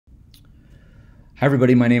Hi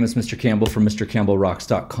everybody, my name is Mr. Campbell from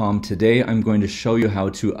MrCampbellRocks.com. Today I'm going to show you how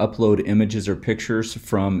to upload images or pictures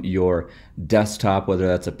from your desktop, whether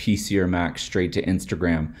that's a PC or Mac, straight to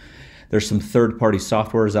Instagram. There's some third-party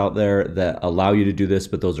softwares out there that allow you to do this,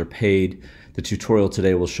 but those are paid. The tutorial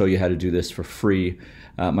today will show you how to do this for free.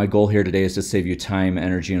 My goal here today is to save you time,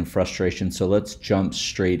 energy, and frustration, so let's jump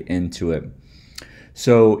straight into it.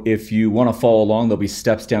 So if you want to follow along, there'll be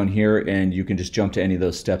steps down here and you can just jump to any of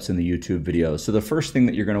those steps in the YouTube video. So the first thing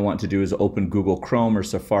that you're going to want to do is open Google Chrome or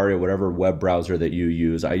Safari or whatever web browser that you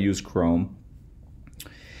use. I use Chrome.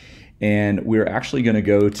 And we're actually going to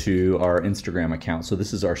go to our Instagram account. So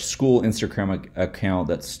this is our school Instagram account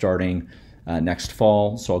that's starting next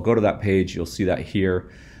fall. So I'll go to that page. You'll see that here.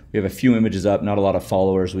 We have a few images up, not a lot of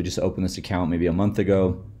followers. We just opened this account maybe a month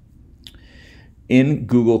ago. In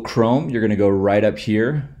Google Chrome, you're going to go right up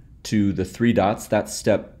here to the three dots. That's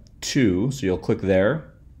step 2. So you'll click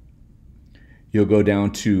there. You'll go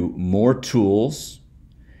down to More Tools,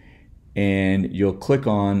 and you'll click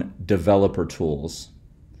on Developer Tools.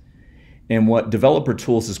 And what Developer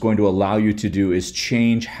Tools is going to allow you to do is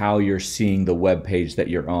change how you're seeing the web page that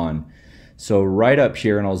you're on. So right up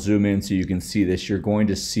here, and I'll zoom in so you can see this, you're going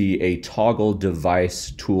to see a toggle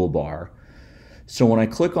device toolbar. So when I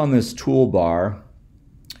click on this toolbar,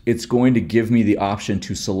 it's going to give me the option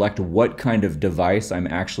to select what kind of device I'm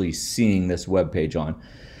actually seeing this web page on.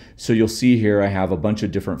 So you'll see here I have a bunch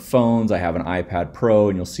of different phones. I have an iPad Pro,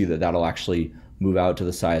 and you'll see that that'll actually move out to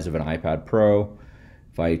the size of an iPad Pro.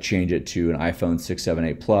 If I change it to an iPhone 6, 7,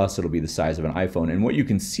 8 Plus, it'll be the size of an iPhone. And what you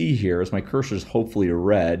can see here is my cursor is hopefully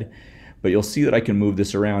red, but you'll see that I can move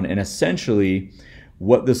this around. And essentially,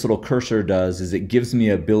 what this little cursor does is it gives me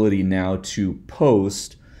ability now to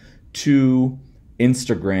post to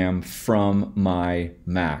Instagram from my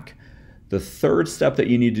Mac. The third step that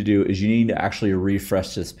you need to do is you need to actually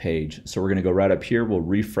refresh this page. So we're going to go right up here. We'll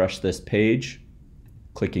refresh this page,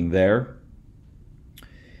 clicking there.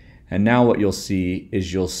 And now what you'll see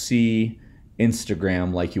is you'll see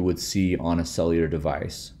Instagram like you would see on a cellular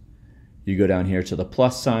device. You go down here to the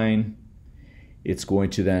plus sign. It's going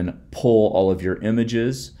to then pull all of your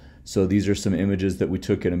images. So these are some images that we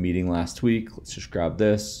took in a meeting last week. Let's just grab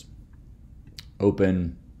this,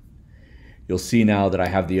 open. You'll see now that I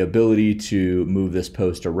have the ability to move this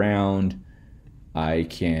post around. I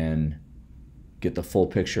can get the full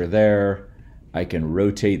picture there. I can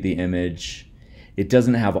rotate the image. It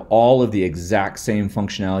doesn't have all of the exact same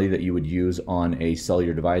functionality that you would use on a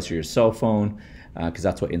cellular device or your cell phone, because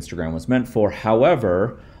that's what Instagram was meant for.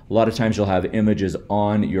 However, a lot of times you'll have images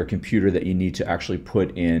on your computer that you need to actually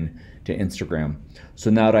put in to Instagram. So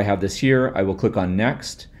now that I have this here, I will click on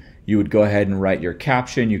next. You would go ahead and write your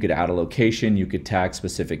caption. You could add a location. You could tag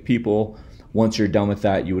specific people. Once you're done with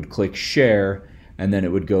that, you would click share, and then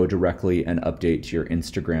it would go directly and update to your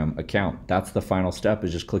Instagram account. That's the final step,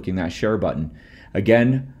 is just clicking that share button.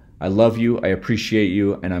 Again, I love you, I appreciate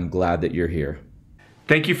you, and I'm glad that you're here.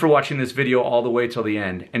 Thank you for watching this video all the way till the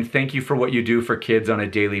end, and thank you for what you do for kids on a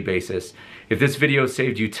daily basis. If this video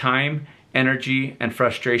saved you time, energy, and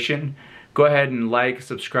frustration, go ahead and like,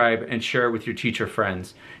 subscribe, and share it with your teacher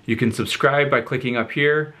friends. You can subscribe by clicking up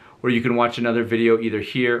here, or you can watch another video either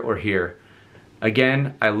here or here.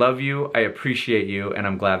 Again, I love you, I appreciate you, and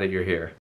I'm glad that you're here.